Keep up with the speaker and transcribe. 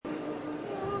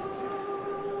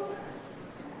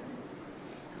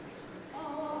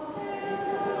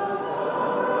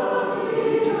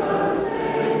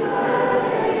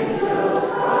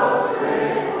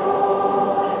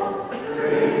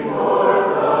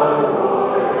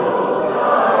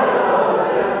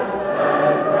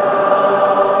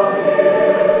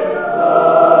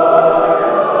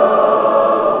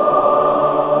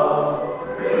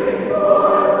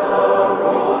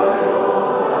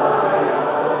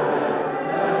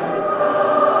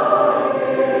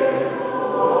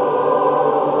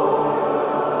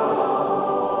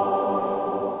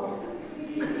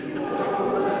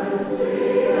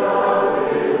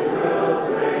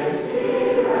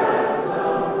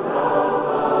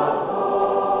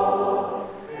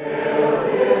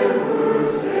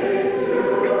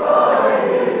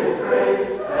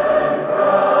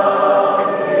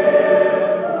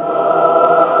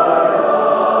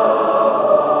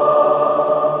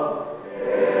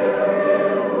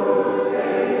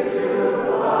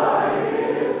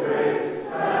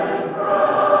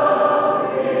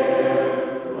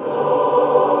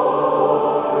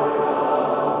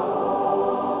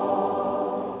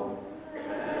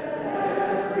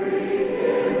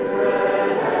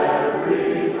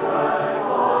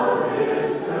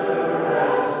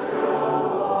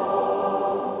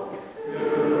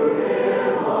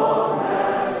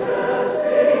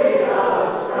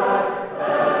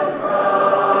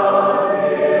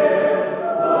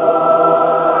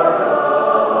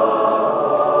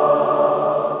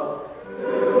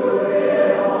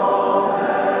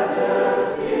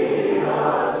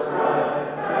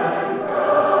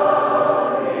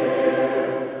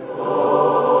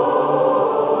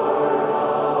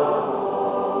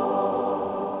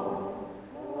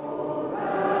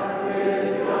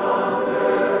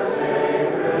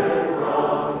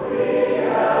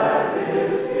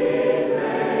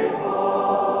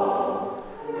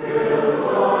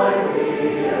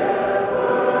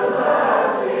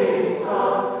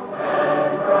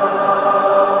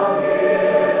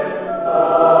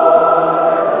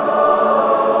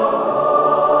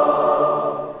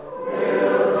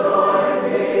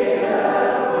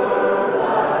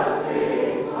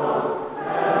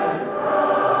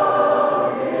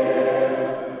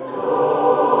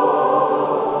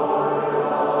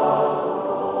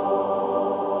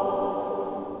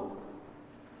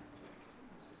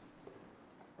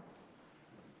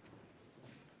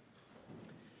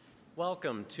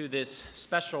Welcome to this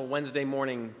special Wednesday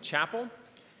morning chapel. I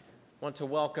want to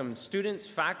welcome students,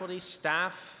 faculty,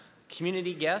 staff,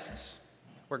 community guests.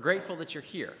 We're grateful that you're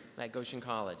here at Goshen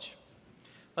College.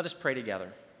 Let us pray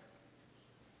together.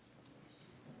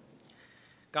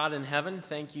 God in heaven,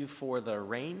 thank you for the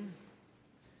rain.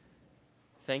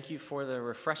 Thank you for the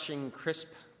refreshing, crisp,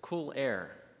 cool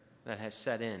air that has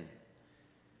set in.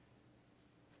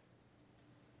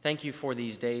 Thank you for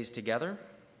these days together.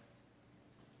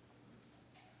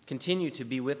 Continue to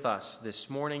be with us this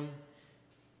morning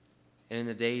and in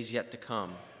the days yet to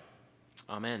come.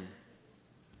 Amen.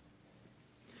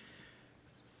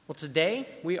 Well, today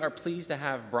we are pleased to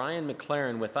have Brian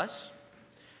McLaren with us.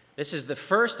 This is the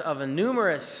first of a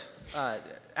numerous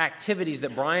activities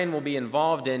that Brian will be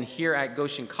involved in here at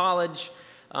Goshen College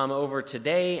over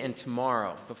today and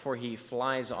tomorrow before he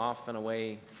flies off and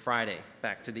away Friday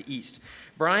back to the east.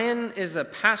 Brian is a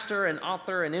pastor, an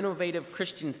author, an innovative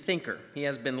Christian thinker. He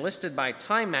has been listed by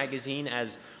Time magazine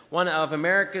as one of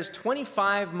America's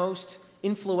 25 most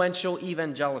influential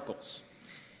evangelicals.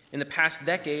 In the past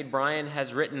decade, Brian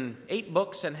has written 8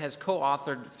 books and has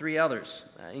co-authored 3 others,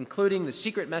 including The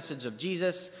Secret Message of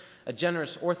Jesus, A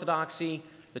Generous Orthodoxy,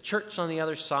 The Church on the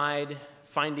Other Side,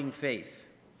 Finding Faith.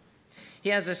 He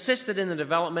has assisted in the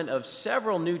development of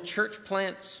several new church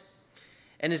plants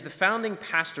and is the founding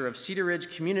pastor of Cedar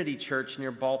Ridge Community Church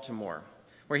near Baltimore,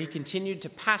 where he continued to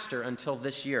pastor until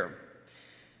this year.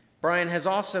 Brian has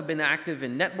also been active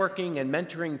in networking and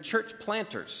mentoring church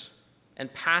planters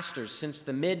and pastors since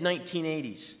the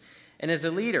mid-1980s and is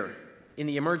a leader in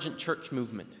the emergent church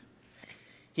movement.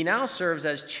 He now serves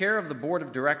as chair of the board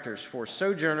of directors for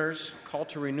Sojourners Call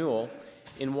to Renewal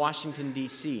in Washington,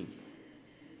 D.C.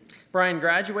 Brian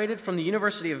graduated from the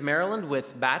University of Maryland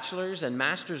with bachelor's and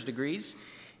master's degrees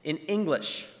in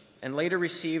English and later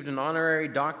received an honorary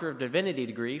Doctor of Divinity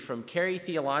degree from Carey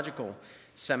Theological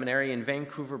Seminary in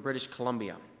Vancouver, British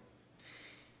Columbia.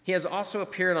 He has also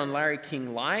appeared on Larry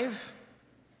King Live,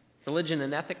 Religion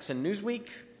and Ethics and Newsweek,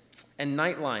 and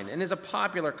Nightline, and is a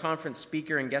popular conference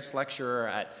speaker and guest lecturer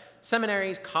at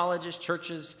seminaries, colleges,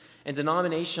 churches, and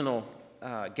denominational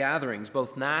gatherings,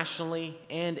 both nationally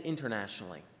and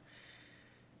internationally.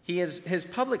 His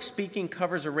public speaking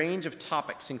covers a range of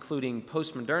topics, including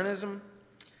postmodernism,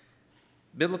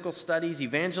 biblical studies,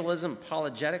 evangelism,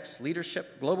 apologetics,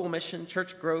 leadership, global mission,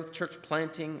 church growth, church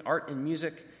planting, art and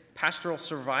music, pastoral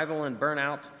survival and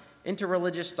burnout,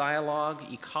 interreligious dialogue,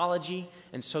 ecology,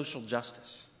 and social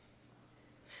justice.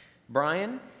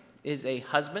 Brian is a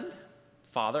husband,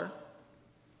 father,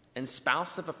 and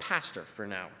spouse of a pastor for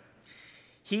now.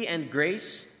 He and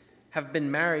Grace have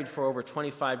been married for over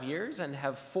 25 years and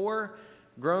have 4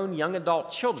 grown young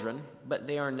adult children, but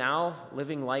they are now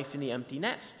living life in the empty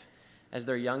nest, as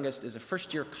their youngest is a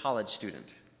first-year college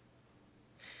student.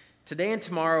 Today and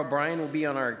tomorrow, Brian will be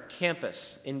on our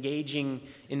campus, engaging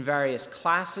in various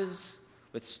classes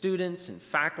with students and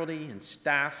faculty and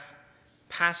staff,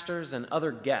 pastors, and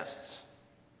other guests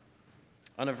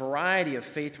on a variety of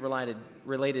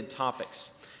faith-related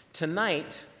topics.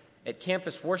 Tonight, at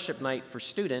Campus Worship Night for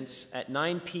students at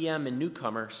 9 p.m. in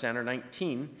Newcomer Center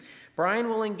 19, Brian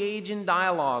will engage in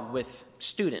dialogue with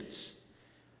students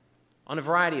on a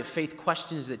variety of faith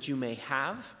questions that you may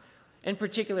have. In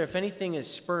particular, if anything is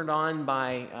spurred on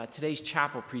by today's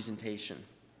chapel presentation.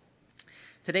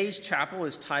 Today's chapel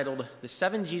is titled, The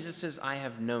 7 Jesuses I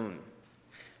Have Known.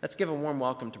 Let's give a warm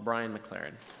welcome to Brian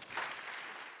McLaren.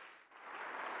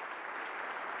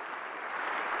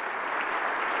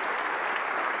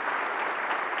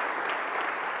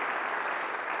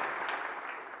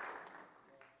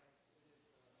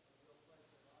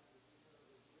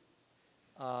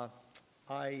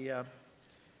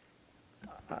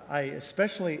 I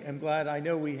especially am glad. I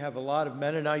know we have a lot of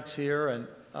Mennonites here, and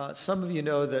some of you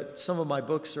know that some of my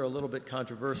books are a little bit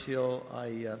controversial.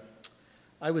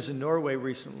 I was in Norway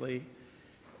recently,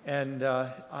 and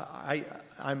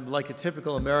I'm like a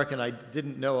typical American. I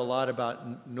didn't know a lot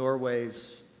about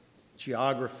Norway's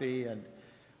geography, and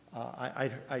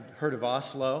I'd heard of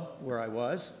Oslo, where I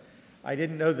was. I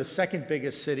didn't know the second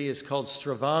biggest city is called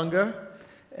Stavanger.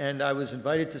 And I was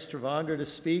invited to Stavanger to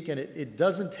speak, and it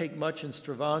doesn't take much in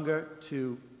Stavanger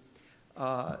to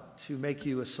make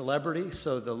you a celebrity.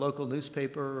 So the local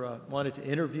newspaper wanted to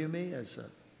interview me as,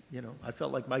 I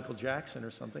felt like Michael Jackson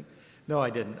or something. No, I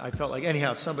didn't. I felt like,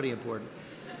 anyhow, somebody important.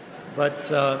 But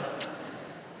so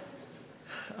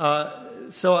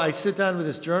I sit down with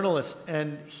this journalist,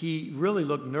 and he really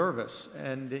looked nervous.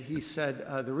 And he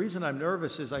said, the reason I'm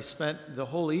nervous is I spent the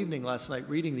whole evening last night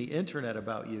reading the internet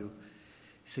about you.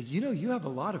 He said, you have a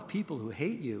lot of people who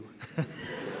hate you.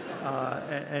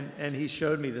 And he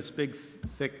showed me this big,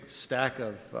 thick stack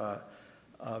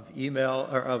of email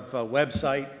or of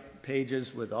website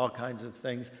pages with all kinds of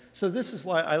things. So this is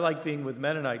why I like being with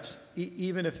Mennonites.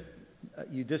 Even if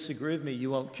you disagree with me, you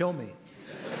won't kill me.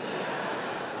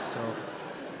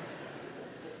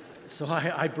 So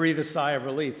I breathe a sigh of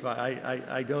relief.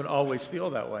 I don't always feel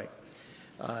that way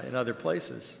in other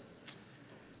places.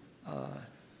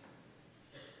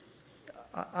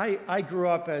 I grew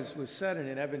up, as was said, in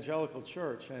an evangelical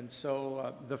church, and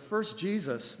so the first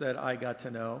Jesus that I got to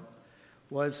know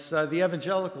was the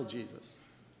evangelical Jesus.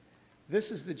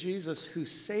 This is the Jesus who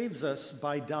saves us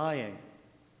by dying.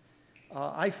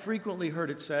 I frequently heard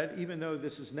it said, even though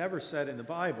this is never said in the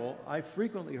Bible, I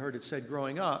frequently heard it said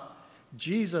growing up,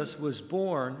 Jesus was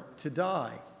born to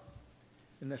die.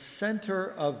 And the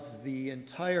center of the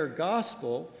entire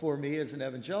gospel for me as an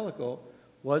evangelical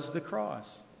was the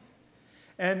cross.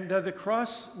 And the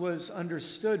cross was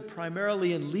understood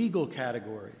primarily in legal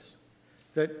categories,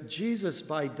 that Jesus,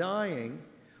 by dying,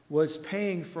 was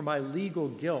paying for my legal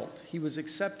guilt. He was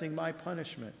accepting my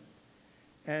punishment.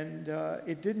 And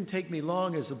it didn't take me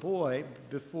long as a boy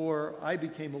before I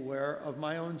became aware of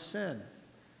my own sin.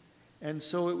 And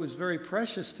so it was very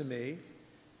precious to me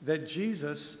that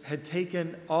Jesus had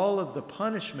taken all of the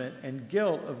punishment and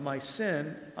guilt of my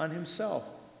sin on himself.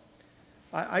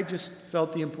 I just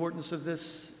felt the importance of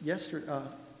this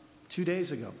 2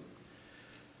 days ago.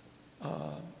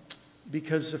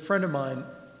 Because a friend of mine,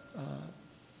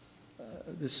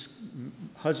 this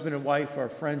husband and wife are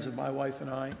friends of my wife and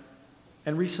I,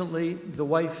 and recently the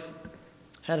wife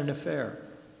had an affair.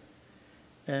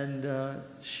 And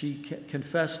she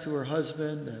confessed to her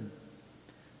husband, and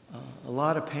a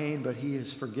lot of pain, but he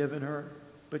has forgiven her.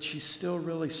 But she's still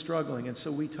really struggling. And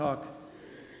so we talked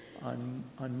on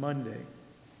Monday.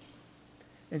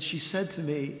 And she said to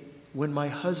me, when my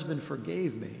husband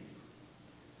forgave me,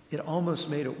 it almost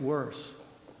made it worse.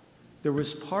 There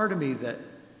was part of me that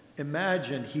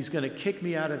imagined he's going to kick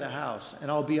me out of the house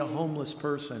and I'll be a homeless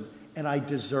person, and I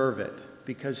deserve it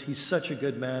because he's such a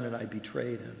good man and I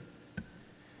betrayed him.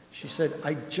 She said,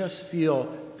 I just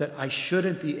feel that I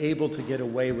shouldn't be able to get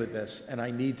away with this and I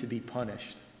need to be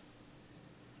punished.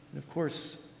 And of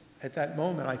course, at that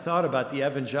moment, I thought about the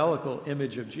evangelical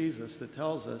image of Jesus that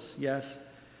tells us, yes,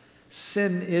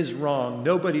 sin is wrong.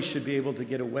 Nobody should be able to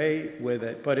get away with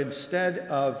it. But instead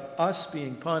of us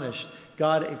being punished,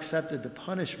 God accepted the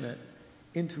punishment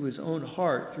into his own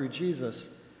heart through Jesus.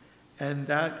 And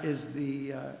that is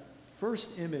the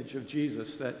first image of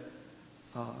Jesus that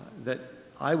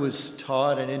I was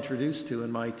taught and introduced to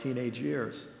in my teenage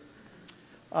years.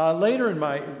 Later in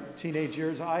my teenage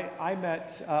years, I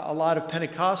met a lot of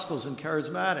Pentecostals and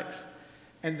Charismatics.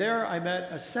 And there I met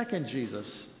a second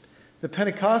Jesus. The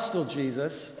Pentecostal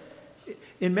Jesus,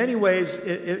 in many ways,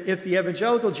 if the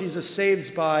evangelical Jesus saves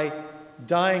by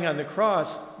dying on the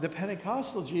cross, the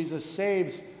Pentecostal Jesus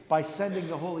saves by sending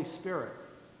the Holy Spirit.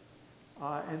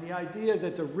 And the idea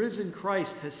that the risen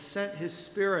Christ has sent his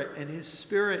Spirit, and his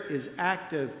Spirit is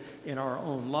active in our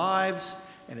own lives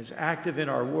and is active in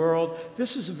our world,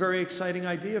 this is a very exciting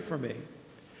idea for me.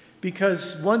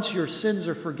 Because once your sins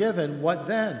are forgiven, what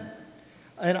then?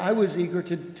 And I was eager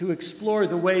to explore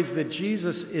the ways that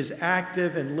Jesus is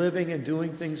active and living and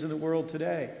doing things in the world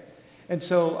today. And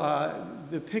so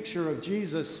the picture of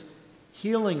Jesus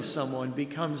healing someone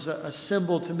becomes a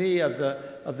symbol to me of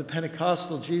the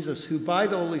Pentecostal Jesus, who by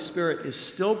the Holy Spirit is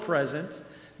still present,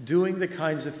 doing the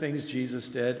kinds of things Jesus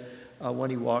did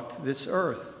when he walked this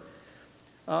earth.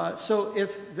 So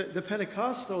if the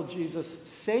Pentecostal Jesus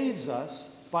saves us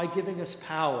by giving us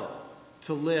power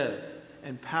to live,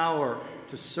 and power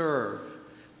to serve,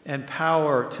 and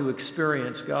power to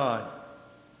experience God.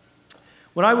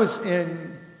 When I was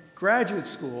in graduate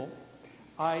school,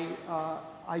 I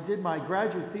did my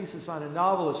graduate thesis on a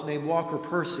novelist named Walker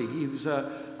Percy. He was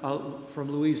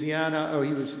from Louisiana, or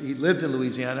he lived in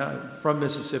Louisiana, from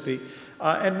Mississippi,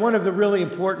 and one of the really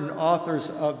important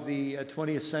authors of the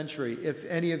 20th century. If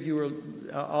any of you,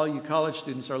 all you college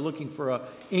students, are looking for an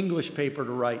English paper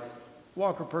to write,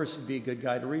 Walker Percy would be a good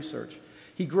guy to research.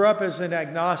 He grew up as an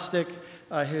agnostic.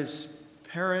 His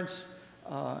parents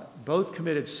both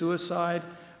committed suicide.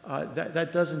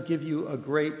 That doesn't give you a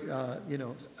great,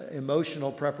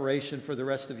 emotional preparation for the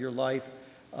rest of your life.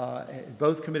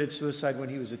 Both committed suicide when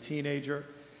he was a teenager.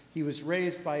 He was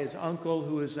raised by his uncle,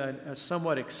 who was a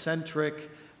somewhat eccentric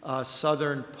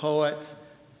Southern poet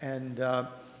and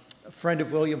a friend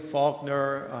of William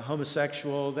Faulkner, a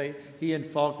homosexual. He and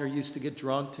Faulkner used to get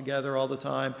drunk together all the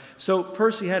time. So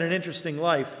Percy had an interesting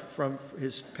life, from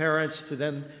his parents to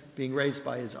then being raised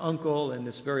by his uncle in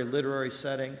this very literary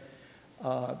setting.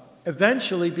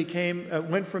 eventually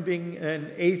went from being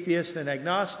an atheist and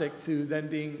agnostic to then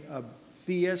being a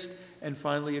theist and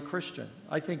finally a Christian.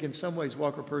 I think in some ways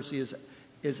Walker Percy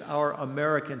is our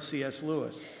American C.S.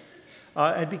 Lewis,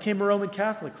 and became a Roman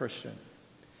Catholic Christian.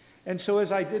 And so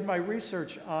as I did my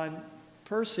research on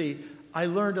Percy, I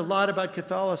learned a lot about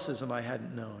Catholicism I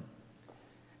hadn't known.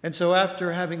 And so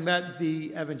after having met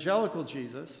the evangelical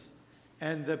Jesus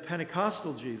and the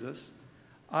Pentecostal Jesus,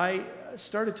 I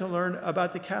started to learn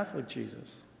about the Catholic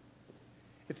Jesus.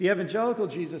 If the evangelical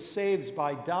Jesus saves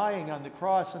by dying on the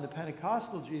cross, and the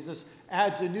Pentecostal Jesus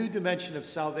adds a new dimension of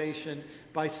salvation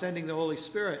by sending the Holy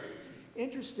Spirit.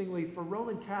 Interestingly, for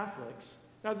Roman Catholics,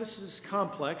 now this is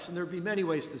complex and there would be many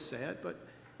ways to say it, but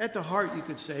at the heart you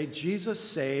could say Jesus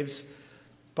saves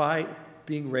by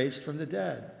being raised from the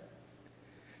dead.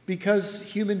 Because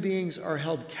human beings are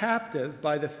held captive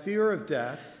by the fear of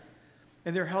death,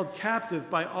 and they're held captive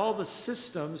by all the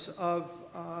systems of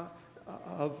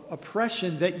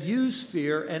oppression that use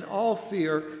fear, and all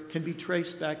fear can be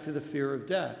traced back to the fear of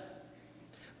death.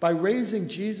 By raising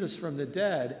Jesus from the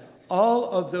dead, all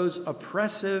of those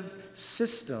oppressive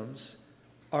systems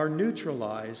are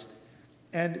neutralized,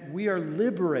 and we are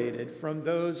liberated from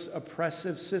those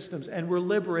oppressive systems, and we're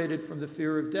liberated from the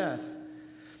fear of death.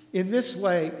 In this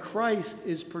way, Christ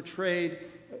is portrayed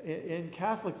in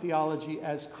Catholic theology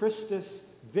as Christus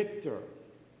Victor,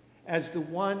 as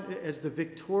the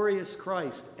victorious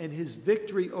Christ, and his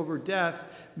victory over death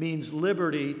means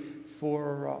liberty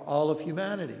for all of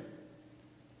humanity.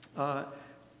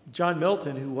 John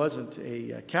Milton, who wasn't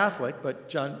a Catholic, but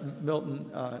John Milton,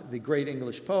 the great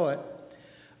English poet,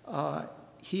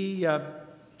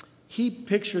 he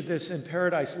pictured this in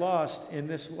Paradise Lost in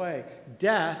this way.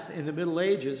 Death in the Middle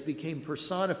Ages became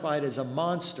personified as a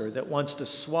monster that wants to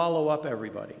swallow up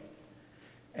everybody.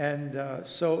 And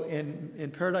so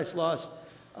in Paradise Lost,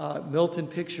 Milton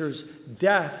pictures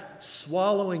death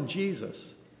swallowing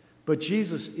Jesus, but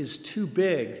Jesus is too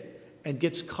big and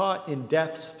gets caught in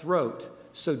death's throat,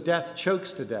 so death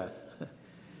chokes to death.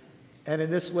 And in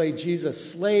this way,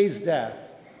 Jesus slays death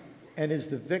and is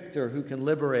the victor who can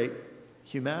liberate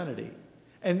humanity.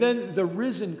 And then the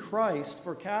risen Christ,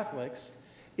 for Catholics,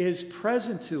 is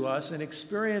present to us and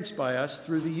experienced by us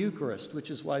through the Eucharist,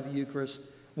 which is why the Eucharist,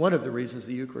 one of the reasons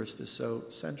the Eucharist is so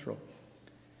central.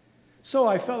 So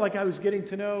I felt like I was getting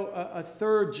to know a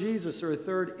third Jesus, or a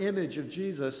third image of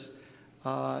Jesus,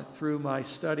 through my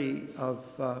study of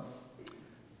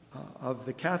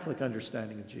the Catholic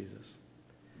understanding of Jesus.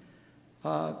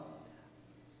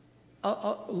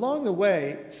 Along the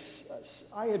way,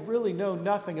 I had really known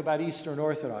nothing about Eastern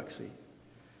Orthodoxy.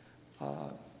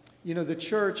 The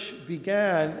church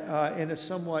began in a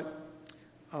somewhat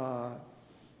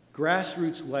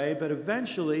grassroots way, but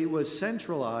eventually was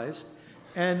centralized,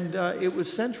 and it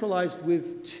was centralized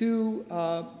with two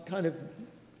kind of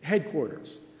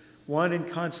headquarters, one in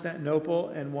Constantinople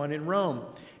and one in Rome.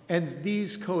 And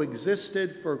these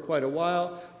coexisted for quite a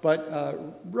while, but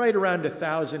right around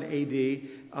 1000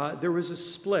 AD, there was a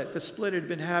split. The split had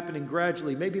been happening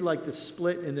gradually, maybe like the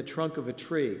split in the trunk of a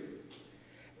tree.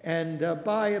 And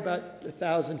by about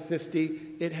 1050,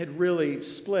 it had really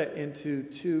split into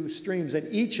two streams,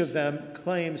 and each of them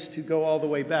claims to go all the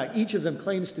way back. Each of them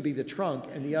claims to be the trunk,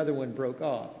 and the other one broke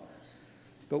off.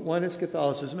 But one is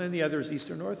Catholicism, and the other is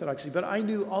Eastern Orthodoxy. But I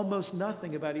knew almost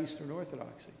nothing about Eastern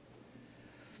Orthodoxy.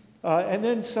 And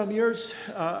then some years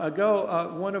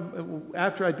ago,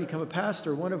 after I'd become a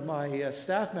pastor, one of my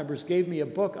staff members gave me a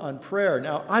book on prayer.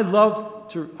 Now, I love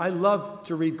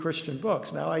to read Christian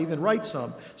books. Now, I even write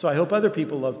some, so I hope other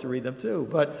people love to read them too.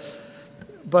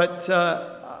 But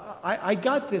I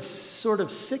got this sort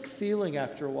of sick feeling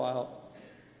after a while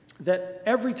that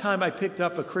every time I picked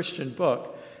up a Christian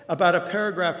book, about a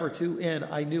paragraph or two in,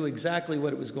 I knew exactly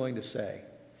what it was going to say.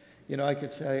 I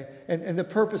could say, and the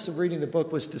purpose of reading the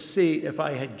book was to see if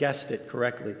I had guessed it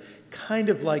correctly. Kind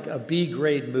of like a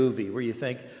B-grade movie where you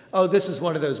think, oh, this is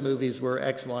one of those movies where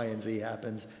X, Y, and Z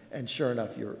happens, and sure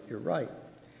enough, you're right.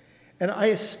 And I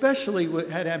especially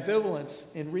had ambivalence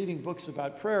in reading books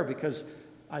about prayer because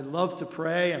I love to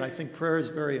pray, and I think prayer is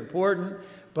very important.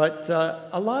 But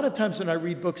a lot of times when I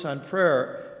read books on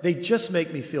prayer, they just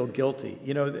make me feel guilty.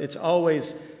 It's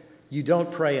always, you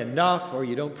don't pray enough, or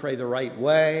you don't pray the right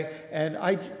way. And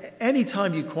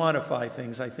anytime you quantify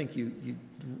things, I think you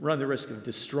run the risk of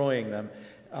destroying them.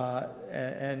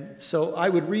 And so I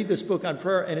would read this book on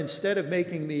prayer, and instead of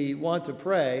making me want to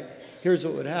pray, here's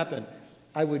what would happen.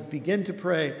 I would begin to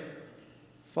pray,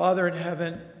 Father in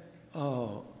heaven,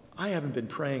 I haven't been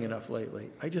praying enough lately.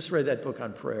 I just read that book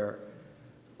on prayer.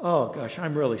 Oh, gosh,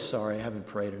 I'm really sorry I haven't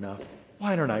prayed enough.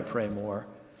 Why don't I pray more?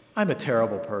 I'm a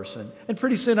terrible person. And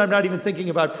pretty soon I'm not even thinking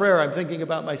about prayer, I'm thinking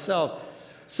about myself.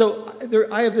 So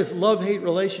I have this love-hate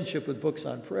relationship with books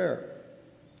on prayer.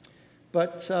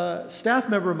 But a staff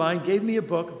member of mine gave me a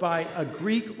book by a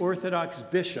Greek Orthodox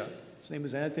bishop. His name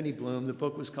was Anthony Bloom. The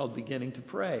book was called Beginning to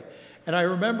Pray. And I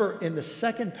remember in the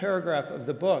second paragraph of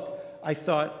the book, I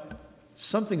thought,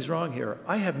 something's wrong here.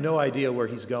 I have no idea where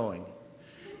he's going.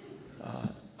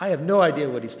 I have no idea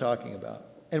what he's talking about.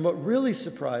 And what really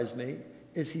surprised me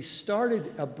is he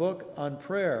started a book on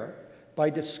prayer by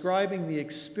describing the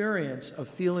experience of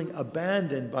feeling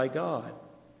abandoned by God.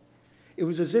 It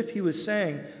was as if he was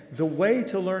saying, the way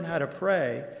to learn how to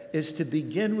pray is to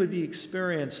begin with the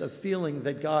experience of feeling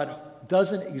that God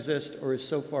doesn't exist or is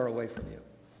so far away from you.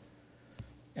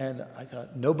 And I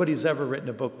thought, nobody's ever written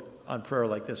a book on prayer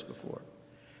like this before.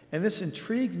 And this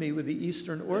intrigued me with the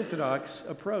Eastern Orthodox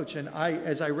approach. And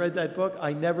as I read that book,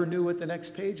 I never knew what the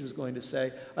next page was going to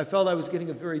say. I felt I was getting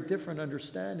a very different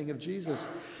understanding of Jesus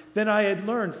than I had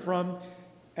learned from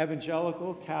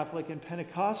evangelical, Catholic, and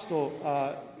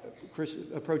Pentecostal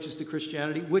approaches to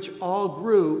Christianity, which all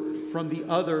grew from the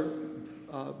other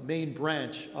main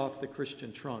branch off the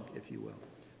Christian trunk, if you will.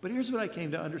 But here's what I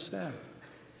came to understand.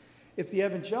 If the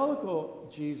evangelical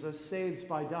Jesus saves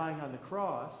by dying on the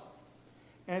cross,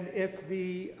 and if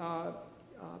the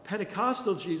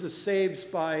Pentecostal Jesus saves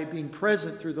by being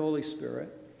present through the Holy Spirit,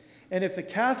 and if the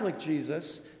Catholic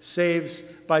Jesus saves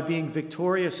by being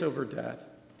victorious over death,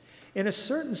 in a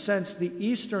certain sense, the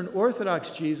Eastern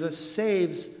Orthodox Jesus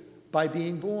saves by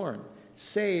being born,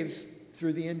 saves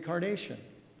through the incarnation.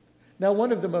 Now,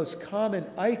 one of the most common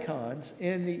icons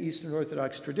in the Eastern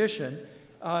Orthodox tradition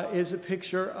is a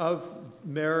picture of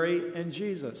Mary and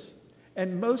Jesus.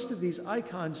 And most of these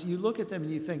icons, you look at them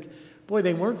and you think, boy,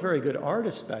 they weren't very good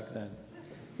artists back then.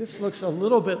 This looks a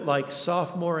little bit like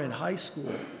sophomore in high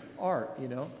school art, you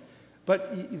know.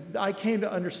 But I came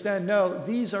to understand, no,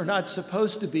 these are not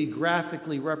supposed to be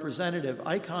graphically representative.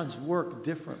 Icons work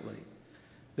differently.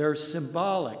 They're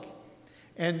symbolic.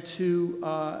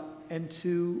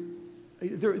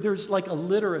 There's like a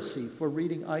literacy for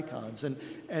reading icons. And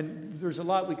there's a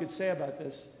lot we could say about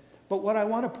this. But what I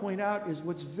want to point out is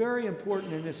what's very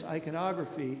important in this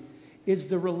iconography is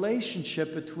the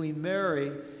relationship between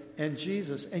Mary and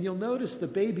Jesus. And you'll notice the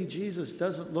baby Jesus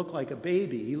doesn't look like a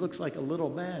baby. He looks like a little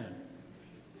man.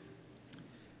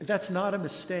 That's not a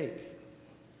mistake.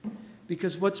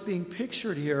 Because what's being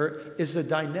pictured here is the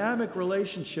dynamic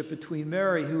relationship between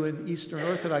Mary, who in Eastern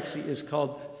Orthodoxy is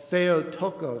called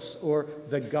Theotokos, or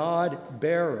the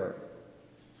God-bearer.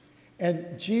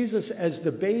 And Jesus as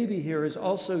the baby here is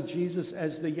also Jesus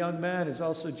as the young man, is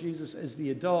also Jesus as the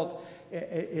adult.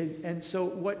 And so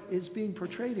what is being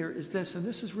portrayed here is this, and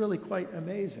this is really quite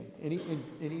amazing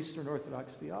in Eastern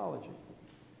Orthodox theology.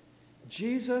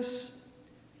 Jesus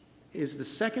is the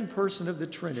second person of the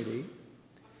Trinity,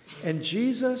 and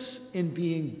Jesus, in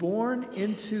being born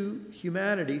into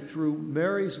humanity through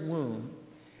Mary's womb,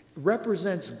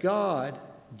 represents God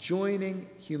joining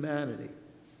humanity.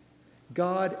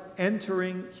 God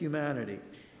entering humanity.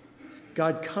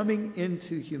 God coming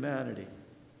into humanity.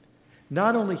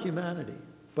 Not only humanity,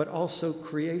 but also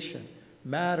creation,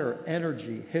 matter,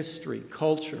 energy, history,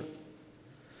 culture.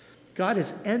 God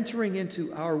is entering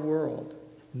into our world,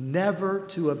 never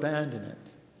to abandon it.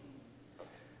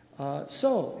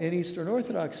 So, in Eastern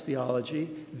Orthodox theology,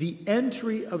 the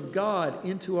entry of God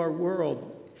into our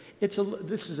world, this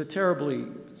is a terribly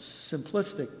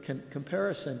simplistic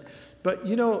comparison, but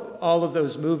you know all of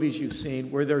those movies you've seen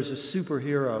where there's a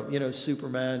superhero, you know,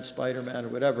 Superman, Spider-Man, or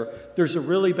whatever. There's a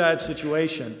really bad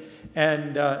situation,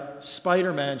 and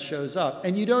Spider-Man shows up,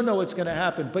 and you don't know what's going to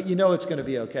happen, but you know it's going to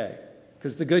be okay,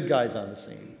 because the good guy's on the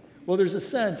scene. Well, there's a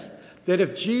sense that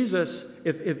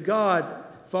if God,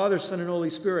 Father, Son, and Holy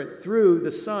Spirit, through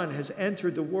the Son, has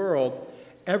entered the world,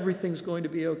 everything's going to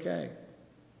be okay.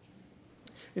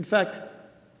 In fact,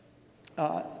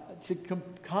 to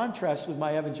contrast with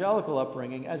my evangelical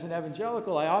upbringing, as an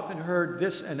evangelical, I often heard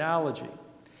this analogy.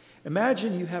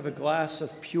 Imagine you have a glass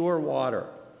of pure water,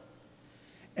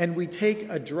 and we take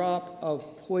a drop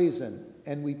of poison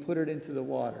and we put it into the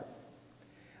water.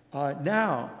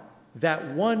 Now, that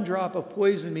one drop of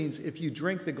poison means if you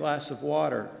drink the glass of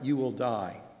water, you will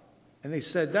die. And they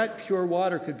said that pure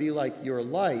water could be like your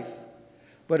life,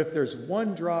 but if there's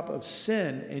one drop of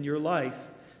sin in your life,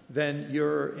 then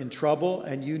you're in trouble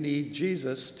and you need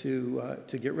Jesus to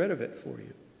get rid of it for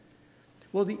you.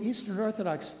 Well, the Eastern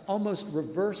Orthodox almost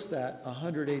reverse that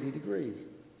 180 degrees.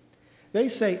 They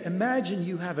say, imagine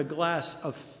you have a glass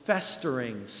of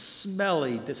festering,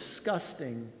 smelly,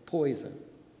 disgusting poison.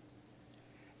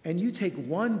 And you take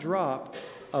one drop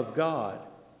of God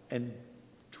and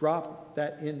drop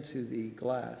that into the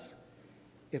glass.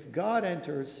 If God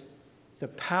enters, the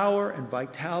power and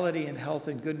vitality and health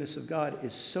and goodness of God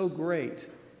is so great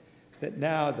that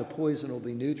now the poison will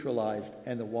be neutralized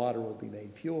and the water will be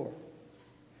made pure.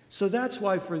 So that's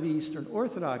why for the Eastern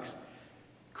Orthodox,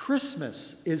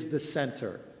 Christmas is the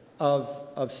center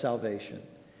of salvation,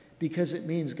 because it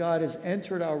means God has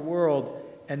entered our world,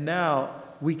 and now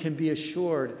we can be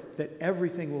assured that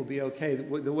everything will be okay.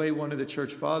 The way one of the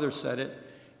church fathers said it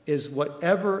is,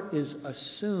 whatever is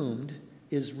assumed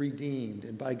is redeemed.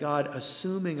 And by God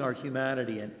assuming our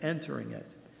humanity and entering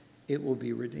it, it will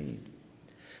be redeemed.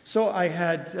 So I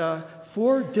had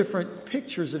 4 different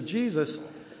pictures of Jesus,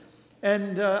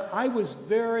 and I was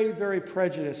very, very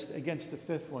prejudiced against the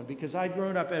 5th one, because I'd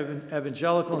grown up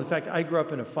evangelical. In fact, I grew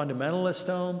up in a fundamentalist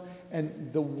home,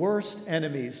 and the worst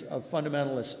enemies of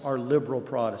fundamentalists are liberal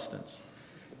Protestants.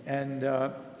 And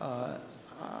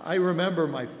I remember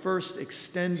my first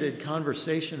extended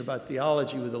conversation about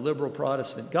theology with a liberal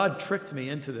Protestant. God tricked me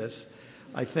into this,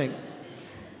 I think,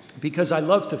 because I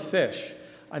love to fish.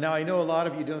 Now, I know a lot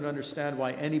of you don't understand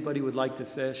why anybody would like to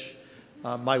fish.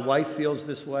 My wife feels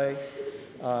this way.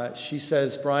 She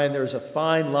says, Brian, there's a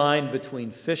fine line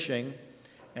between fishing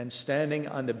and standing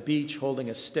on the beach holding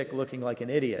a stick looking like an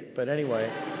idiot. But anyway,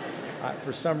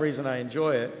 for some reason I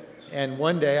enjoy it. And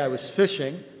one day I was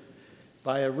fishing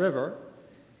by a river,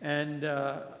 and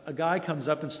a guy comes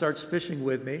up and starts fishing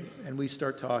with me, and we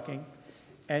start talking.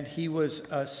 And he was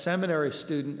a seminary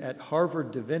student at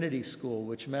Harvard Divinity School,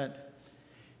 which meant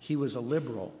he was a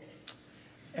liberal.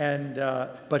 And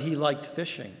but he liked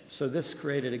fishing. So this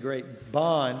created a great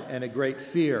bond and a great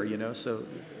fear, you know.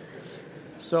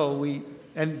 So we,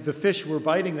 and the fish were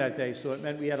biting that day, so it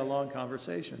meant we had a long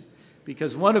conversation.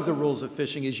 Because one of the rules of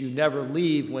fishing is you never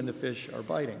leave when the fish are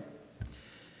biting.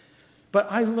 But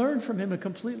I learned from him a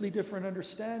completely different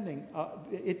understanding.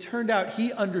 It turned out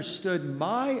he understood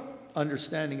my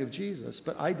understanding of Jesus,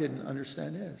 but I didn't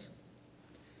understand his.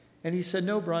 And he said,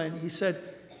 no, Brian, he said,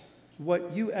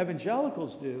 what you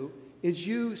evangelicals do is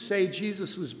you say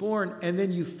Jesus was born, and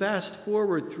then you fast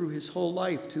forward through his whole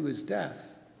life to his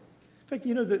death. In fact,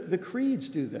 you know, the creeds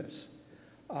do this.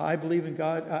 I believe in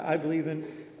God. I believe in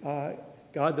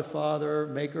God the Father,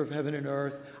 maker of heaven and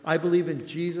earth. I believe in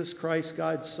Jesus Christ,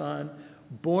 God's Son,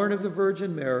 born of the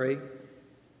Virgin Mary,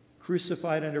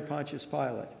 crucified under Pontius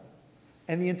Pilate.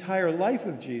 And the entire life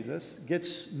of Jesus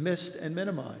gets missed and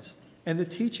minimized, and the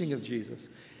teaching of Jesus.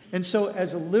 And so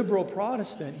as a liberal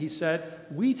Protestant, he said,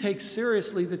 we take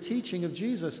seriously the teaching of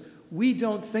Jesus. We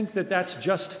don't think that that's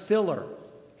just filler.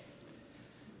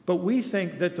 But we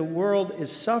think that the world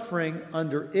is suffering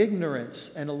under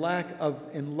ignorance and a lack of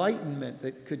enlightenment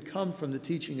that could come from the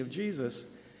teaching of Jesus.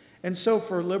 And so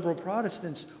for liberal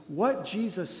Protestants, what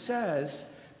Jesus says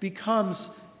becomes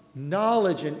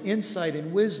knowledge and insight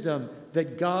and wisdom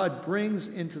that God brings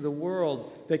into the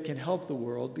world that can help the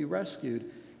world be rescued.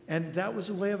 And that was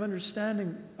a way of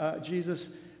understanding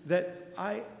Jesus that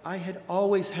I had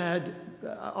always had,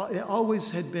 it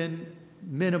always had been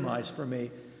minimized for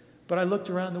me. But I looked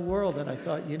around the world and I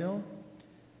thought, you know,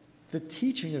 the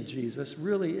teaching of Jesus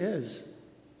really is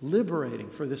liberating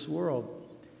for this world.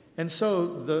 And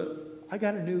so I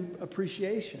got a new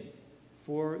appreciation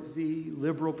for the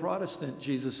liberal Protestant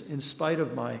Jesus in spite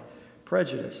of my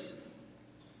prejudice.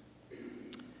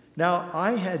 Now,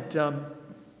 I had,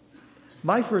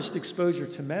 my first exposure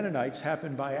to Mennonites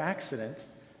happened by accident.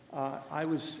 I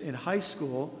was in high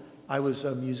school. I was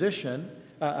a musician.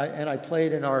 And I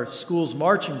played in our school's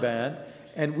marching band,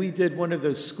 and we did one of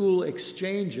those school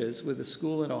exchanges with a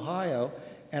school in Ohio,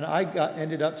 and I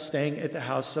ended up staying at the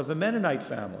house of a Mennonite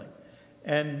family.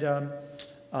 And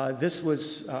this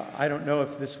was, I don't know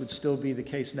if this would still be the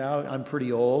case now. I'm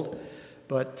pretty old,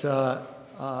 but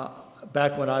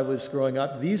back when I was growing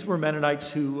up, these were Mennonites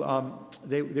who,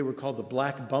 they were called the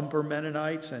Black Bumper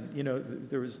Mennonites, and, you know,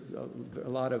 there was a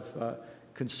lot of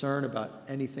concern about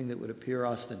anything that would appear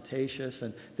ostentatious,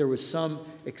 and there was some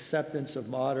acceptance of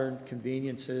modern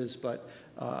conveniences, but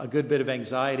a good bit of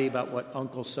anxiety about what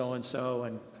Uncle so-and-so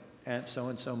and Aunt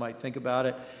so-and-so might think about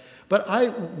it. But I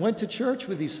went to church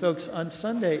with these folks on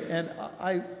Sunday, and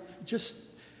I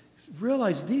just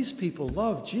realized these people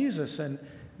love Jesus, and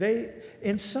they,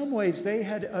 in some ways, they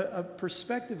had a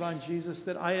perspective on Jesus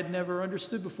that I had never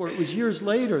understood before. It was years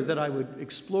later that I would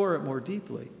explore it more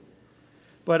deeply.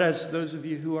 But as those of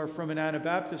you who are from an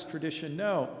Anabaptist tradition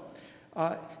know,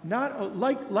 not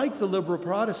like the liberal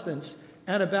Protestants,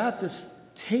 Anabaptists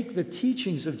take the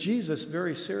teachings of Jesus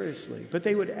very seriously. But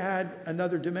they would add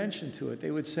another dimension to it. They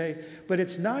would say, but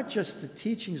it's not just the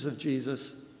teachings of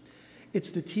Jesus, it's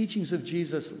the teachings of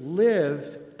Jesus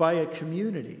lived by a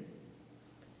community.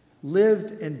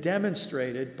 lived and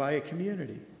demonstrated by a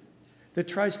community that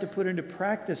tries to put into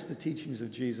practice the teachings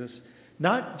of Jesus,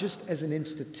 not just as an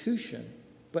institution,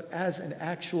 but as an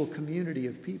actual community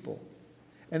of people.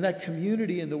 And that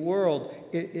community in the world,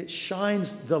 it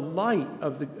shines the light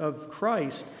of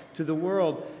Christ to the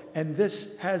world. And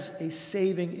this has a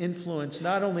saving influence,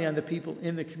 not only on the people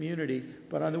in the community,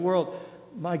 but on the world.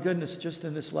 My goodness, just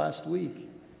in this last week,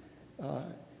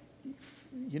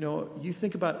 you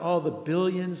think about all the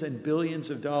billions and billions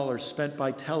of dollars spent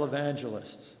by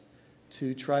televangelists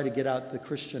to try to get out the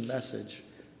Christian message.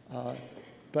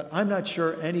 But I'm not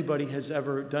sure anybody has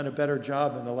ever done a better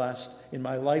job in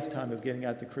my lifetime of getting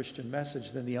out the Christian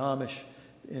message than the Amish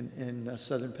in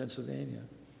southern Pennsylvania,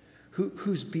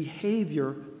 whose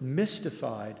behavior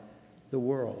mystified the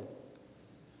world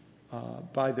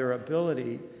by their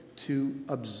ability to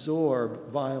absorb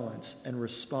violence and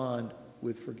respond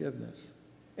with forgiveness.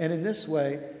 And in this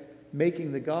way,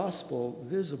 making the gospel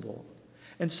visible.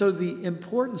 And so the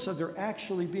importance of there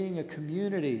actually being a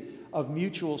community of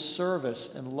mutual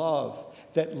service and love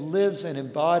that lives and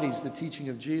embodies the teaching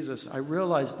of Jesus, I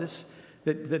realized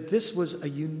that this was a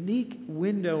unique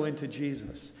window into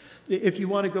Jesus. If you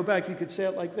want to go back, you could say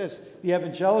it like this. The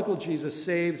evangelical Jesus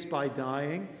saves by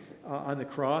dying on the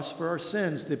cross for our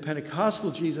sins. The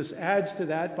Pentecostal Jesus adds to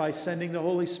that by sending the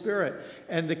Holy Spirit.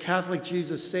 And the Catholic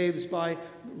Jesus saves by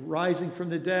rising from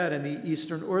the dead. And the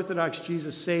Eastern Orthodox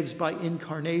Jesus saves by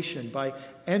incarnation, by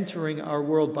entering our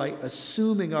world, by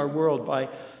assuming our world, by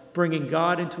bringing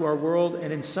God into our world,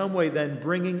 and in some way then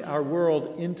bringing our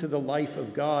world into the life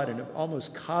of God in an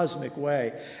almost cosmic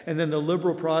way. And then the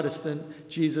liberal Protestant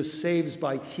Jesus saves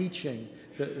by teaching,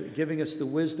 giving us the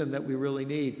wisdom that we really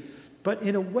need. But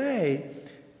in a way,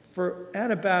 for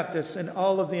Anabaptists and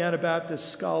all of the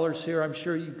Anabaptist scholars here, I'm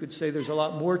sure you could say there's a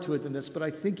lot more to it than this, but I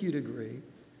think you'd agree.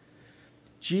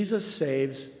 Jesus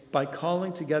saves by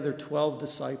calling together 12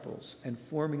 disciples and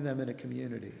forming them in a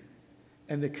community.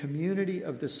 And the community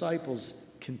of disciples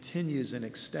continues and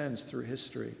extends through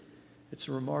history. It's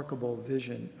a remarkable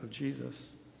vision of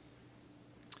Jesus.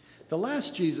 The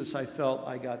last Jesus I felt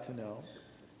I got to know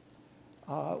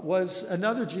was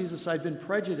another Jesus I'd been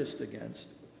prejudiced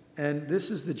against. And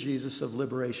this is the Jesus of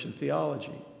liberation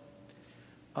theology.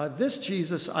 This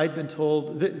Jesus, I'd been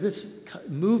told, this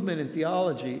movement in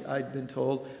theology, I'd been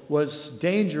told, was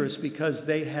dangerous because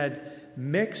they had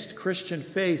mixed Christian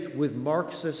faith with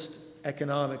Marxist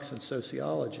economics and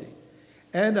sociology.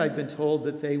 And I'd been told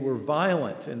that they were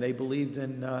violent and they believed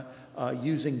in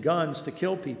using guns to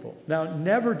kill people. Now,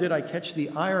 never did I catch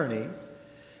the irony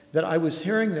that I was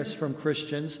hearing this from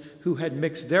Christians who had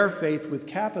mixed their faith with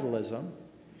capitalism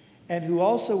and who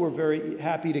also were very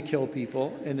happy to kill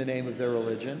people in the name of their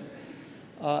religion,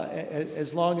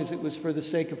 as long as it was for the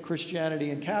sake of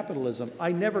Christianity and capitalism.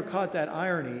 I never caught that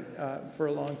irony for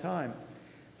a long time.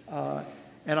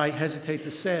 And I hesitate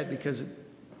to say it because it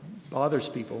bothers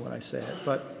people when I say it.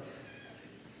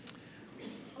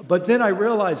 But then I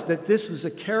realized that this was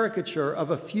a caricature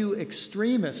of a few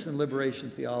extremists in liberation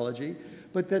theology,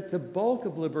 but that the bulk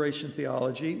of liberation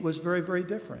theology was very, very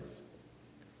different.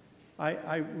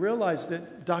 I realized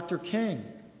that Dr. King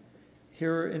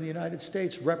here in the United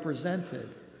States represented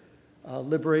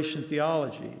liberation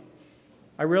theology.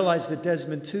 I realized that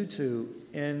Desmond Tutu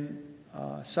in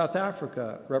South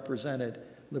Africa represented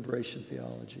liberation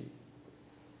theology.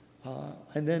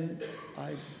 And then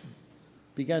I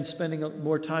began spending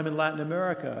more time in Latin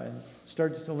America and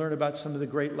started to learn about some of the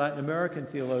great Latin American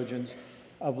theologians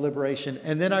of liberation.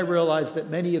 And then I realized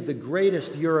that many of the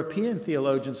greatest European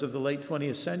theologians of the late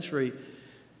 20th century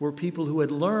were people who had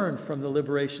learned from the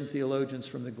liberation theologians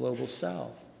from the global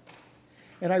south.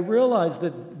 And I realized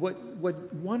that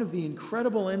one of the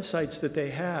incredible insights that they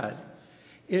had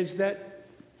is that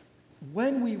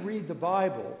when we read the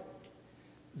Bible,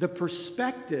 the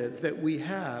perspective that we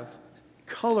have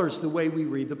colors the way we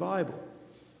read the Bible.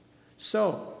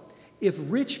 So, if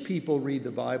rich people read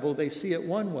the Bible, they see it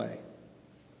one way.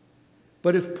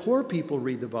 But if poor people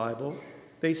read the Bible,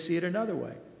 they see it another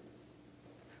way.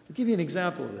 I'll give you an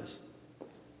example of this.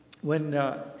 When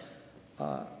at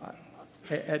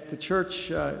the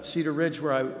church, Cedar Ridge,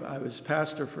 where I was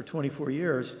pastor for 24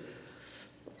 years,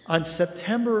 on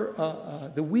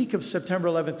the week of September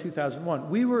 11, 2001,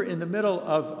 we were in the middle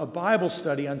of a Bible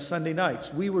study on Sunday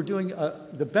nights. We were doing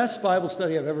the best Bible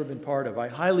study I've ever been part of. I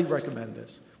highly recommend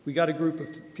this. We got a group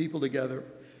of people together,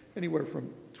 anywhere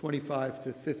from 25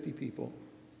 to 50 people,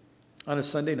 on a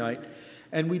Sunday night.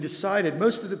 And we decided,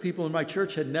 most of the people in my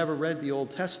church had never read the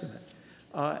Old Testament.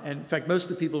 And in fact, most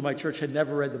of the people in my church had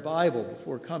never read the Bible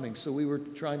before coming. So we were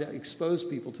trying to expose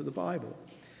people to the Bible.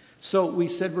 So we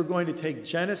said we're going to take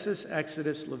Genesis,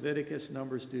 Exodus, Leviticus,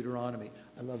 Numbers, Deuteronomy.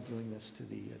 I love doing this to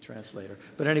the translator.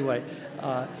 But anyway,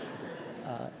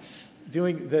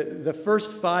 doing the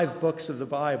first 5 books of the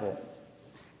Bible.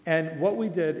 And what we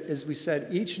did is we said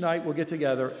each night we'll get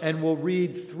together and we'll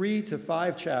read 3 to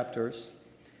 5 chapters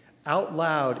out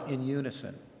loud in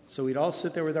unison. So we'd all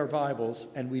sit there with our Bibles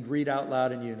and we'd read out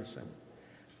loud in unison.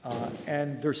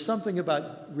 And there's something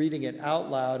about reading it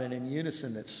out loud and in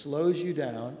unison that slows you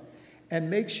down and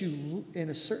makes you, in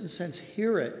a certain sense,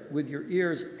 hear it with your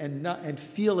ears and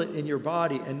feel it in your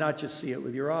body and not just see it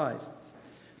with your eyes.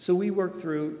 So we worked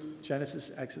through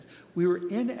Genesis, Exodus. We were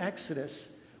in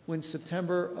Exodus when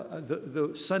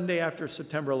the Sunday after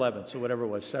September 11th, so whatever it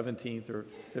was, 17th or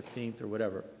 15th or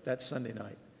whatever, that Sunday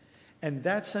night. And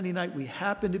that Sunday night, we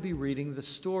happened to be reading the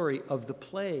story of the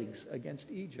plagues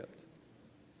against Egypt.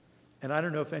 And I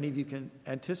don't know if any of you can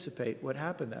anticipate what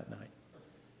happened that night.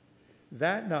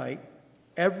 That night,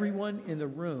 everyone in the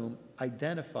room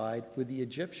identified with the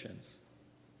Egyptians.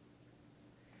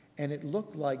 And it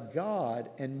looked like God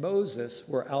and Moses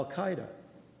were Al-Qaeda.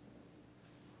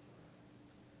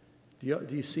 Do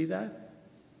you see that?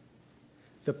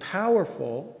 The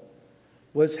powerful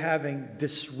was having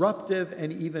disruptive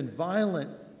and even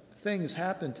violent things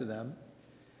happen to them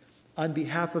on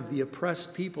behalf of the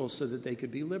oppressed people so that they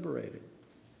could be liberated.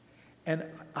 And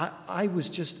I was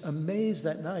just amazed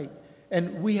that night.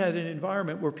 And we had an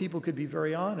environment where people could be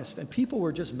very honest. And people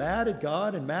were just mad at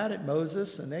God and mad at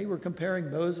Moses. And they were comparing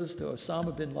Moses to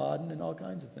Osama bin Laden and all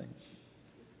kinds of things.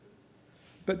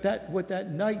 But what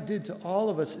that night did to all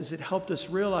of us is it helped us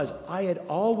realize I had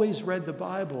always read the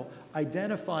Bible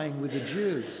identifying with the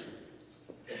Jews.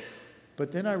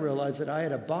 But then I realized that I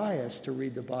had a bias to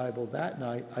read the Bible that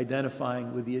night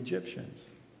identifying with the Egyptians.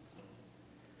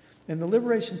 And the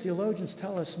liberation theologians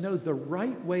tell us, no, the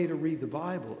right way to read the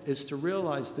Bible is to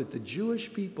realize that the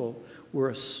Jewish people were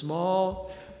a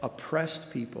small,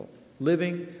 oppressed people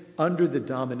living under the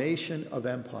domination of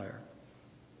empire.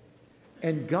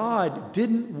 And God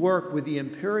didn't work with the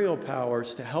imperial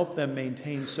powers to help them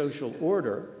maintain social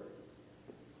order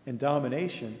and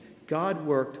domination. God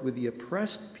worked with the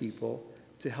oppressed people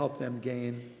to help them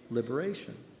gain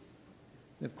liberation.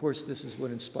 And of course, this is what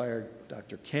inspired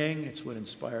Dr. King. It's what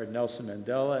inspired Nelson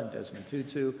Mandela and Desmond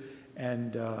Tutu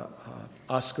and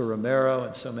Oscar Romero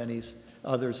and so many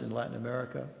others in Latin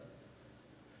America.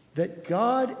 That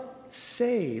God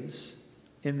saves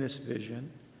in this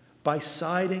vision by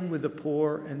siding with the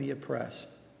poor and the oppressed.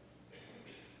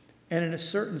 And in a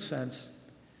certain sense,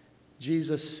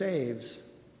 Jesus saves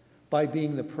by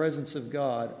being the presence of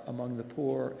God among the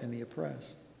poor and the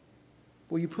oppressed.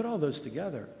 Well, you put all those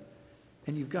together,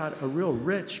 and you've got a real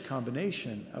rich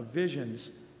combination of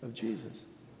visions of Jesus.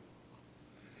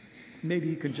 Maybe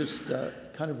you can just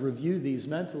kind of review these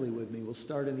mentally with me. We'll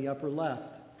start in the upper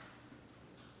left.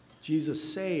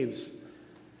 Jesus saves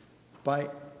by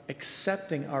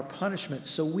accepting our punishment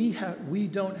so we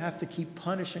don't have to keep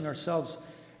punishing ourselves.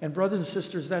 And brothers and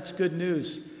sisters, that's good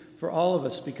news for all of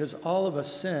us because all of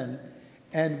us sin,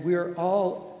 and we're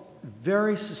all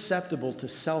very susceptible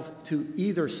to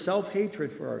either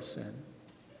self-hatred for our sin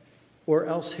or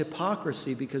else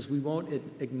hypocrisy because we won't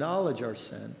acknowledge our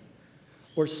sin,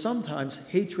 or sometimes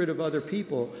hatred of other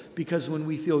people because when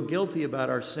we feel guilty about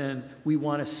our sin, we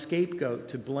want a scapegoat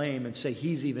to blame and say,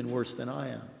 he's even worse than I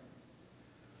am.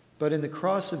 But in the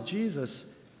cross of Jesus,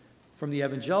 from the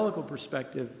evangelical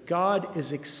perspective, God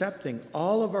is accepting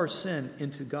all of our sin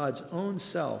into God's own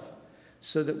self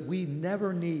so that we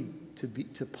never need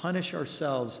to punish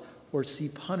ourselves or see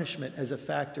punishment as a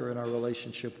factor in our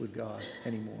relationship with God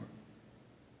anymore.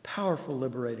 Powerful,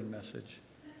 liberating message.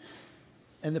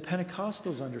 And the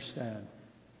Pentecostals understand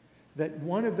that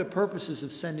one of the purposes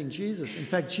of sending Jesus, in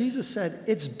fact, Jesus said,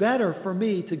 it's better for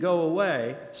me to go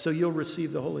away so you'll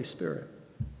receive the Holy Spirit.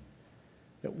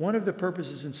 That one of the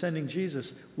purposes in sending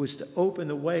Jesus was to open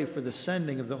the way for the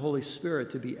sending of the Holy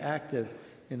Spirit to be active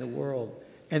in the world.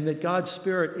 And that God's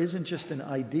Spirit isn't just an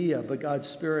idea, but God's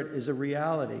Spirit is a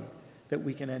reality that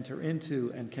we can enter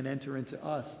into and can enter into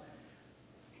us.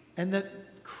 And that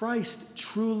Christ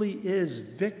truly is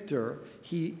victor.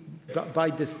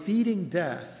 By defeating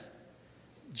death,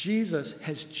 Jesus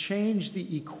has changed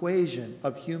the equation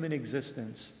of human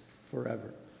existence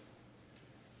forever.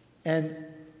 And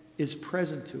is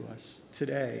present to us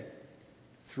today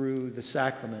through the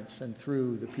sacraments and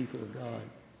through the people of God.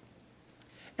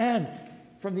 And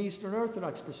from the Eastern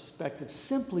Orthodox perspective,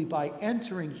 simply by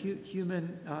entering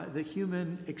the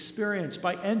human experience,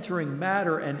 by entering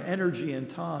matter and energy and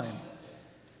time,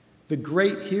 the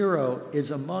great hero is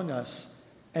among us,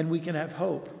 and we can have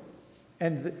hope.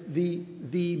 And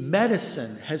the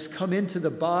medicine has come into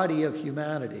the body of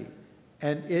humanity,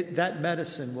 and that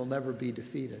medicine will never be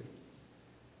defeated.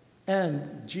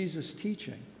 And Jesus'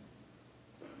 teaching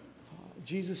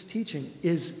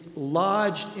is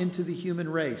lodged into the human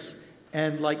race.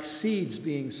 And like seeds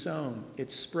being sown,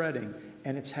 it's spreading,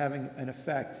 and it's having an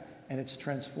effect, and it's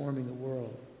transforming the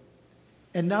world.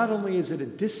 And not only is it a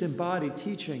disembodied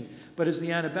teaching, but as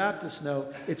the Anabaptists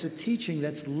know, it's a teaching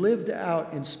that's lived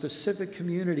out in specific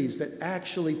communities that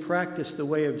actually practice the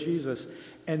way of Jesus.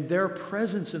 And their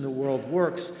presence in the world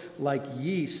works like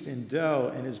yeast in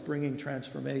dough and is bringing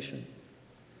transformation.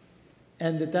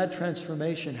 And that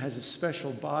transformation has a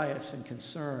special bias and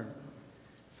concern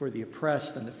for the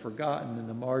oppressed and the forgotten and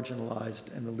the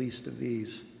marginalized and the least of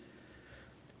these.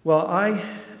 Well,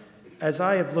 as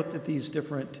I have looked at these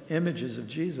different images of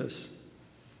Jesus,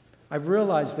 I've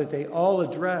realized that they all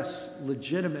address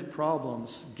legitimate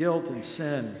problems: guilt and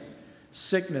sin,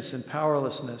 sickness and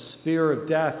powerlessness, fear of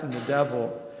death and the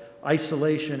devil,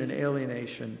 isolation and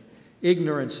alienation,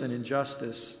 ignorance and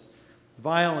injustice,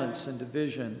 violence and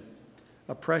division,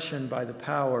 oppression by the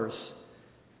powers.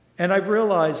 And I've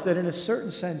realized that in a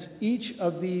certain sense, each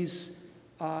of these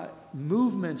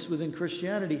movements within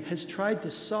Christianity has tried to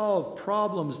solve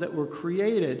problems that were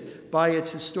created by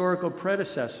its historical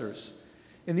predecessors.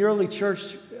 In the early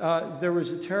church, there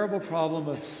was a terrible problem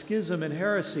of schism and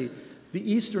heresy.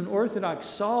 The Eastern Orthodox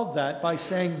solved that by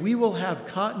saying we will have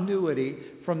continuity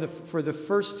for the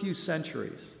first few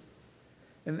centuries.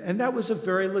 And that was a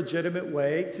very legitimate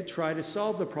way to try to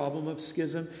solve the problem of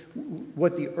schism.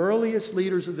 What the earliest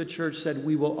leaders of the church said,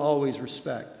 we will always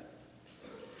respect.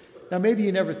 Now, maybe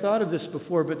you never thought of this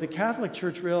before, but the Catholic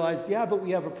Church realized, but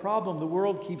we have a problem. The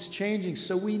world keeps changing,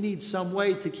 so we need some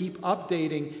way to keep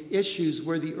updating issues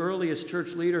where the earliest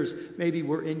church leaders maybe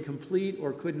were incomplete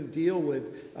or couldn't deal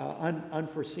with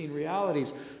unforeseen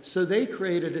realities. So they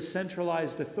created a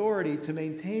centralized authority to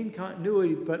maintain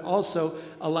continuity, but also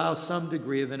allow some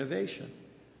degree of innovation.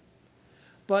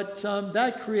 But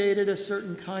that created a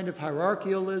certain kind of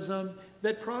hierarchialism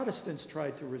that Protestants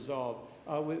tried to resolve.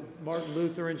 With Martin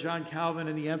Luther and John Calvin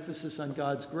and the emphasis on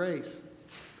God's grace.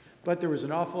 But there was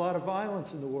an awful lot of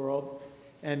violence in the world,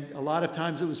 and a lot of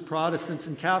times it was Protestants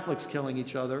and Catholics killing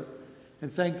each other.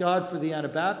 And thank God for the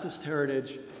Anabaptist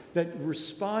heritage that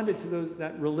responded to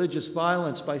that religious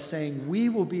violence by saying, we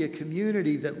will be a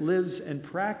community that lives and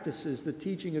practices the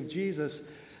teaching of Jesus.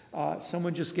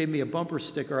 Someone just gave me a bumper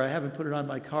sticker. I haven't put it on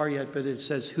my car yet, but it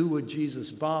says, "Who would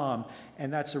Jesus bomb?"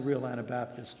 And that's a real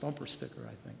Anabaptist bumper sticker,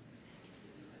 I think.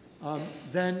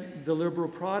 Then the liberal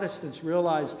Protestants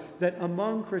realized that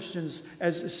among Christians,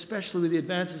 especially with the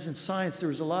advances in science, there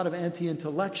was a lot of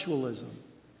anti-intellectualism.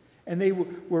 And they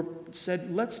said,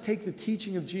 let's take the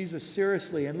teaching of Jesus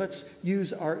seriously and let's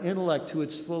use our intellect to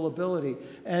its full ability.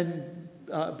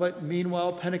 But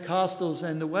meanwhile, Pentecostals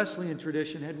and the Wesleyan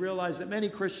tradition had realized that many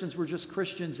Christians were just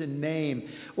Christians in name,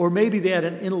 or maybe they had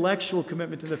an intellectual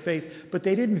commitment to the faith, but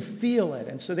they didn't feel it.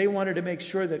 And so they wanted to make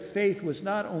sure that faith was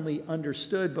not only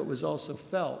understood, but was also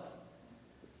felt.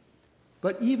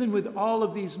 But even with all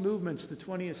of these movements, the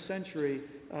 20th century,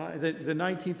 the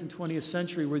 19th and 20th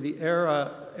century were the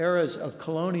eras of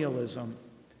colonialism.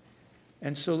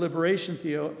 And so liberation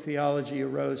theology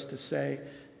arose to say,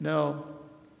 no,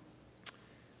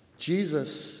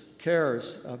 Jesus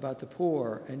cares about the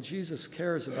poor, and Jesus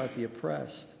cares about the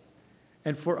oppressed.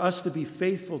 And for us to be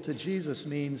faithful to Jesus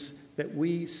means that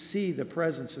we see the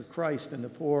presence of Christ in the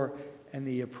poor and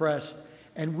the oppressed,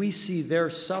 and we see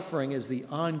their suffering as the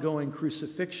ongoing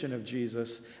crucifixion of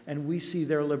Jesus, and we see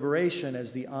their liberation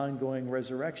as the ongoing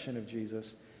resurrection of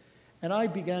Jesus. And I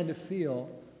began to feel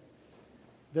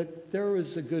that there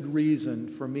was a good reason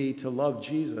for me to love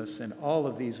Jesus in all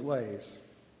of these ways.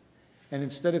 And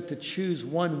instead of to choose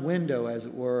one window, as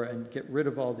it were, and get rid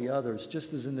of all the others,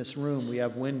 just as in this room we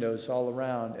have windows all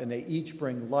around, and they each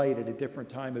bring light at a different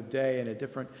time of day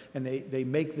and they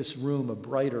make this room a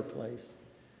brighter place.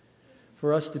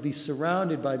 For us to be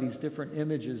surrounded by these different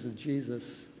images of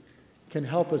Jesus can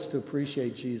help us to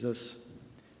appreciate Jesus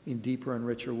in deeper and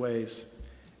richer ways.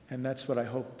 And that's what I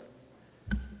hope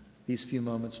these few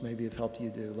moments maybe have helped you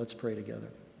do. Let's pray together.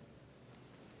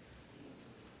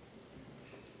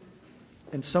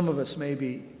 And some of us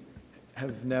maybe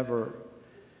have never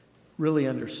really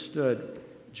understood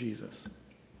Jesus.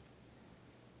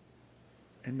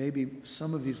 And maybe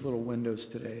some of these little windows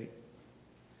today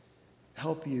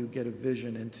help you get a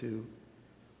vision into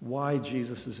why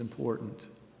Jesus is important,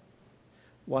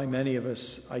 why many of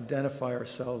us identify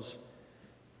ourselves.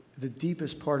 The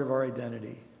deepest part of our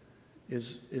identity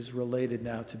is related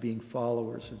now to being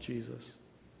followers of Jesus.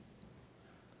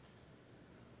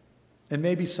 And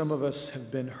maybe some of us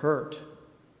have been hurt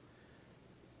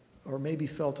or maybe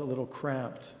felt a little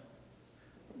cramped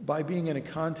by being in a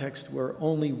context where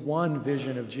only one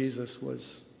vision of Jesus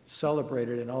was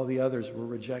celebrated and all the others were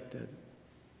rejected.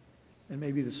 And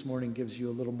maybe this morning gives you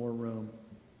a little more room.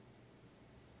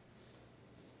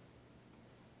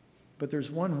 But there's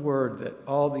one word that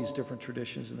all these different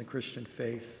traditions in the Christian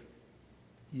faith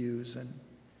use, and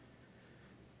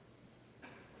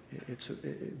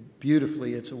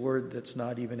beautifully, it's a word that's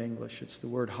not even English. It's the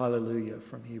word hallelujah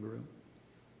from Hebrew.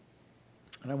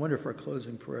 And I wonder if our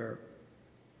closing prayer,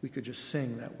 we could just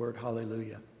sing that word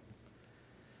hallelujah.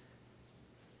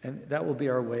 And that will be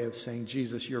our way of saying,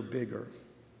 Jesus, you're bigger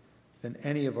than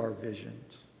any of our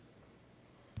visions.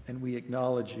 And we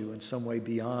acknowledge you in some way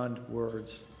beyond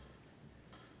words.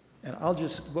 And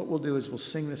what we'll do is we'll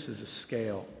sing this as a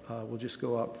scale. We'll just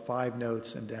go up 5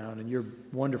 notes and down. And you're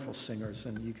wonderful singers,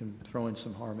 and you can throw in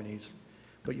some harmonies,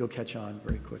 but you'll catch on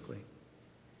very quickly.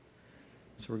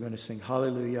 So we're going to sing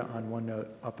hallelujah on 1 note,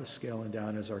 up a scale and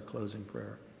down as our closing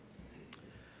prayer.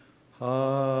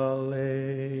 Hallelujah.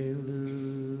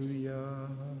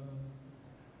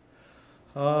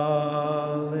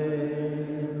 Hallelujah.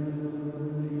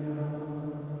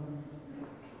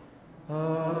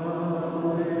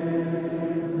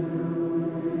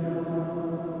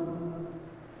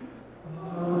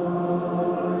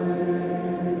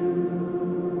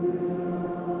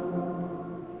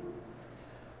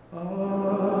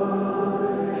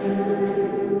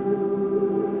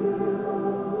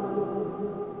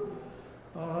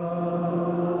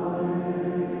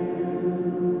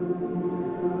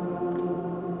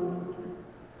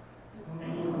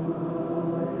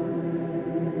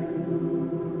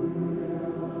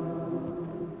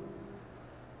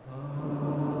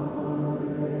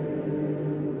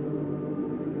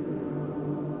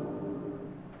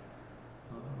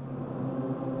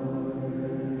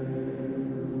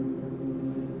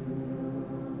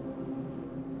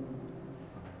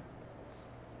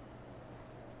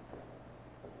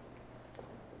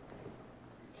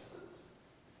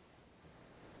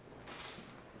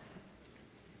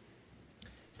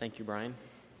 Thank you, Brian.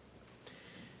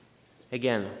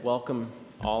 Again, welcome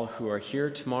all who are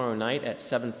here tomorrow night at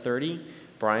 7:30.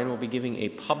 Brian will be giving a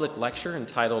public lecture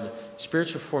entitled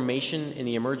Spiritual Formation in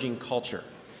the Emerging Culture.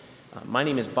 My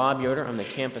name is Bob Yoder. I'm the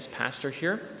campus pastor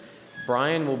here.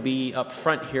 Brian will be up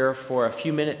front here for a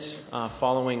few minutes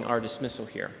following our dismissal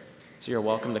here. So you're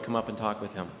welcome to come up and talk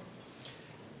with him.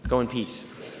 Go in peace.